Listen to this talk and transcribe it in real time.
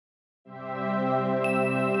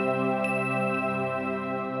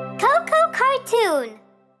tune.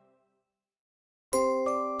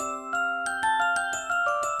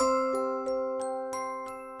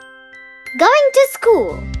 Going to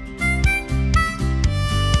school.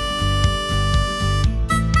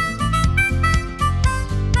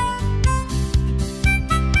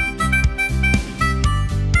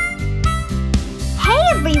 Hey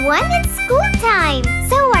everyone, it's school time.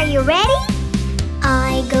 So are you ready?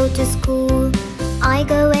 I go to school. I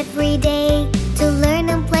go every day to learn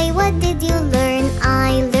and play. What did you learn?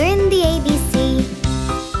 I learned the ABC.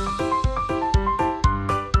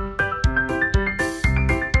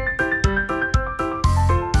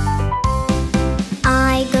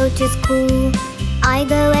 I go to school. I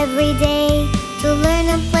go every day to learn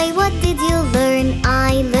and play. What did you learn?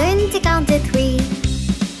 I learned to count to 3.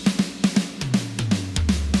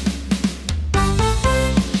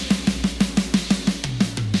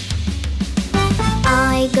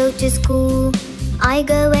 I go to school. I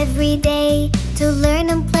go every day to learn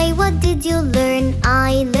and play. What did you learn?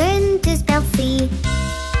 I learned to spell C.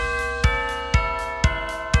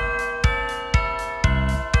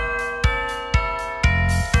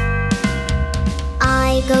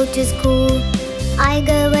 I go to school. I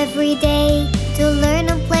go every day to learn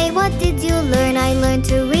and play. What did you learn? I learned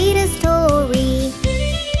to read a story.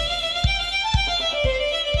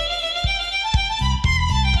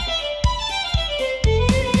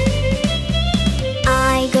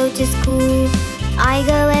 I go to school. I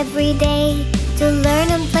go every day to learn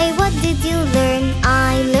and play. What did you learn?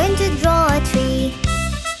 I learned to draw a tree.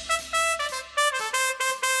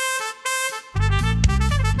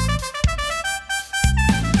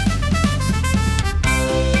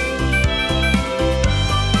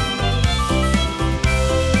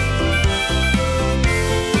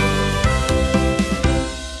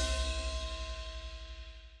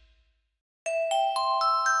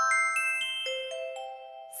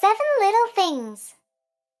 Seven little things.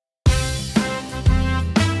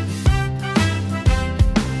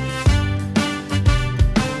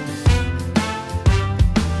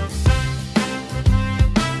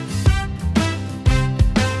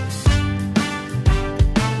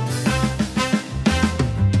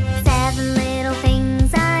 Seven little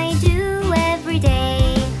things I do every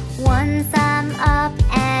day. Once I'm up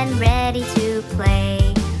and ready to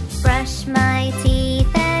play. Brush my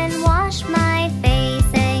teeth and wash my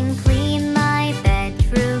face and clean my bed.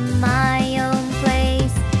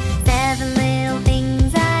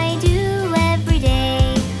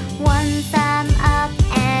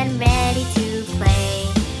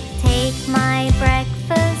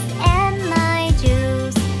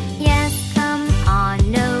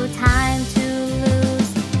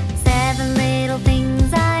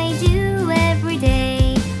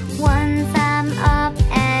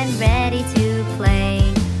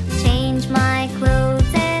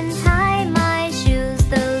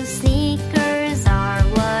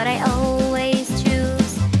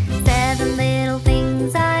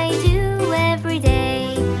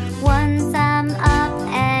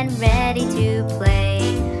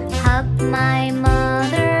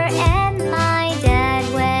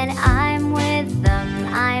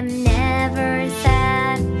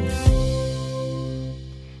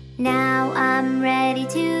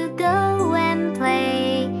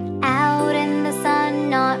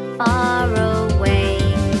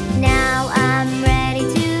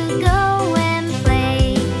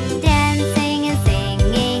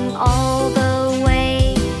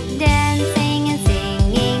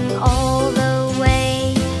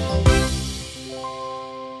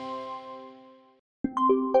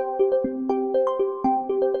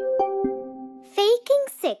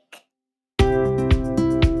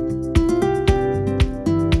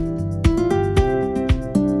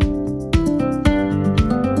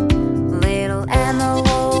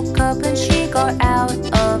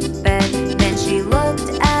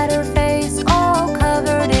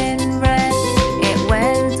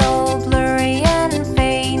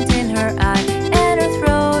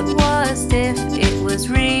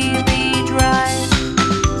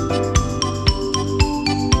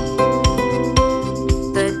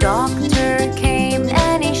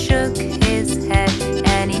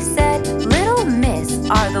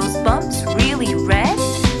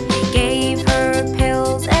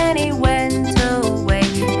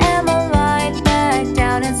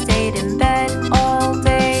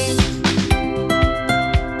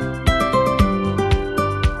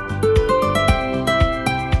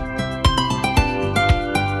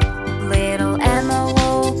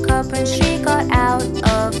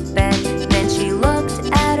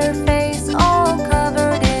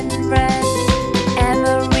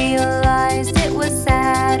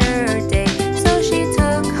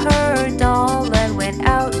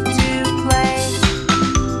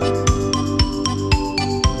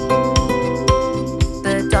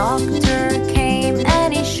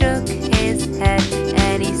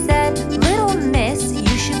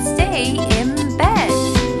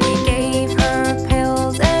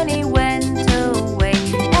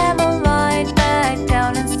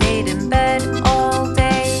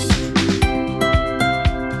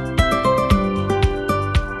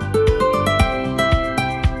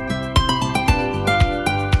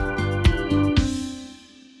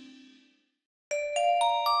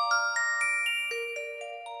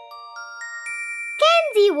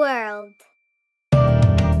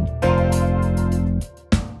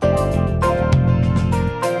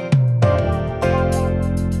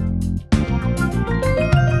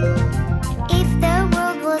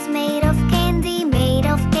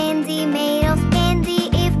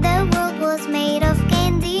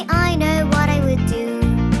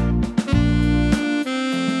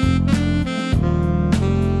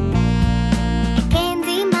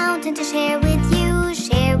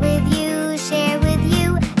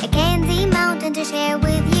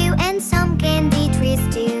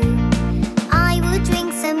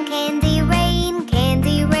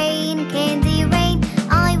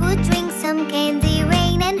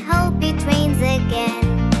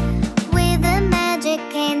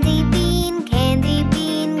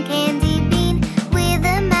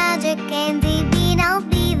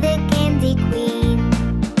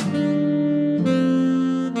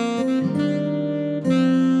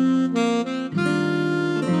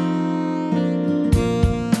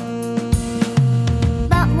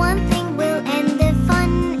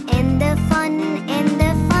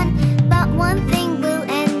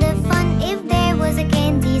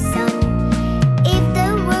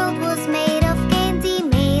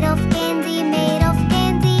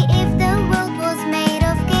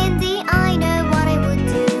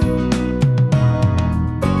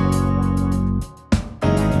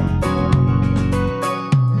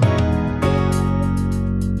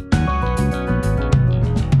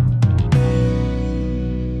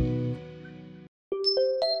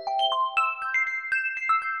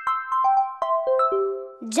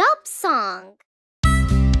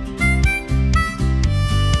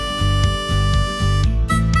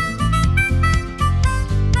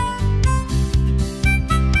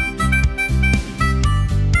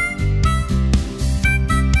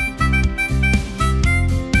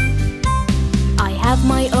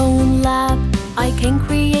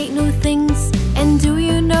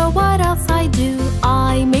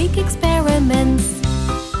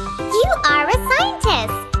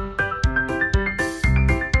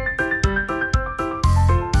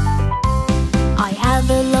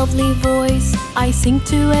 talking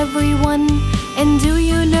to everyone. And do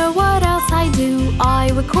you know what else I do?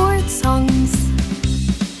 I record songs.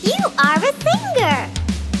 You are a singer!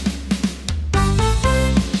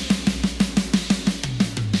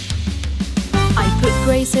 I put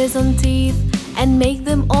braces on teeth and make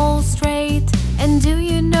them all straight. And do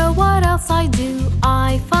you know what else I do?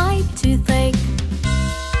 I fight toothache.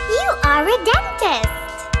 You are a dentist!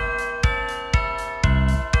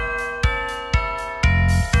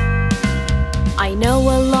 I know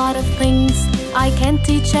a lot of things I can't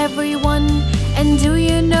teach everyone. And do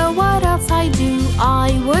you know what else I do? I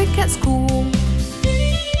work at school.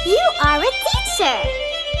 You are a teacher!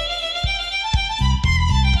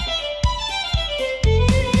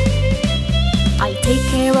 I take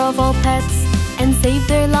care of all pets and save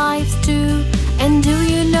their lives too. And do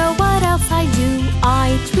you know what else I do?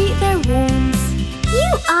 I treat their wounds. You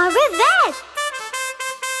are a vet!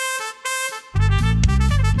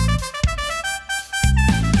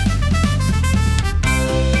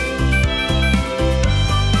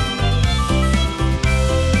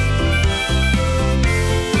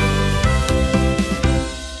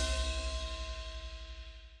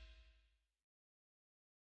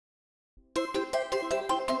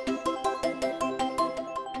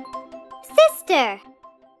 Sister.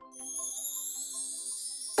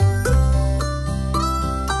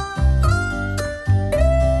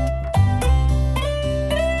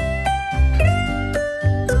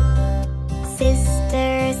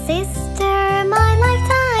 Sister, sister, my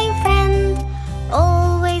lifetime friend,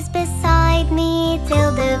 always beside me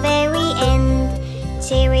till the very end,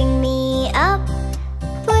 cheering me up,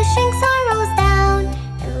 pushing sorrows down,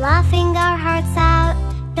 and laughing our hearts out,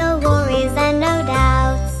 no worries and no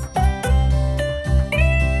doubts.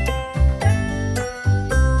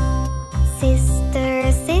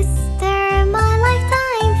 Sister, sister, my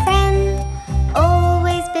lifetime friend,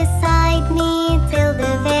 always beside me till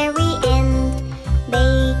the very end,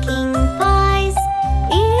 baking pies,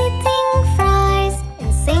 eating fries,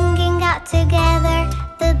 and singing out together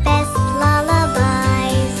the best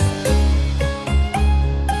lullabies.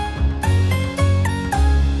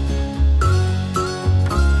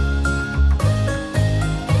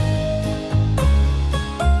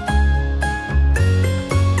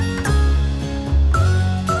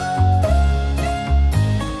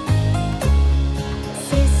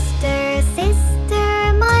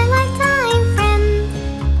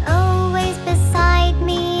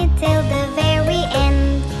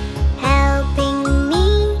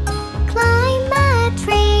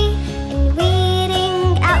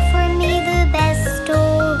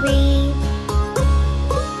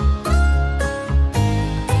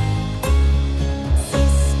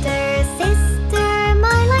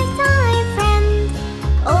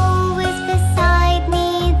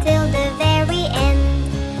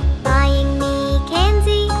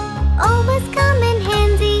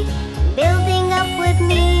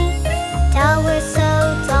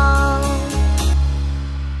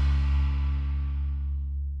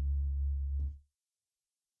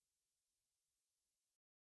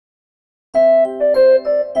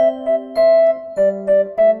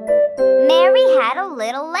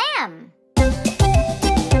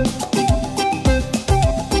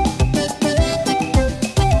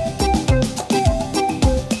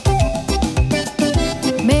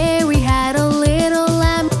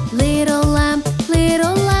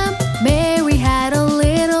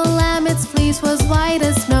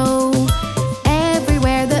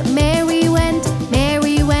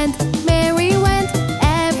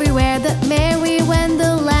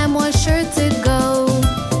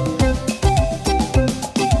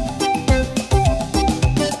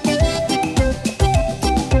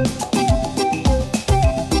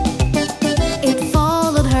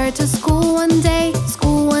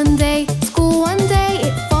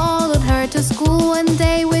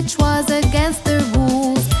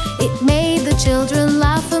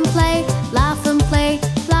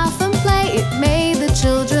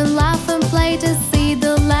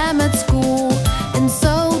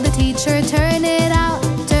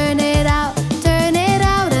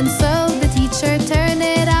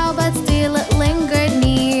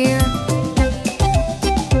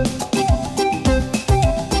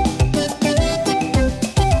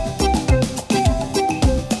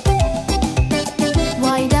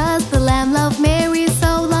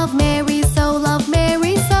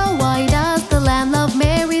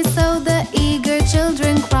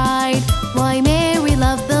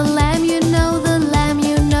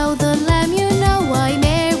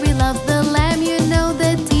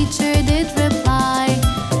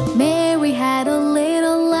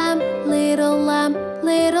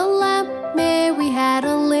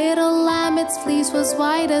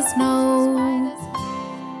 the snow.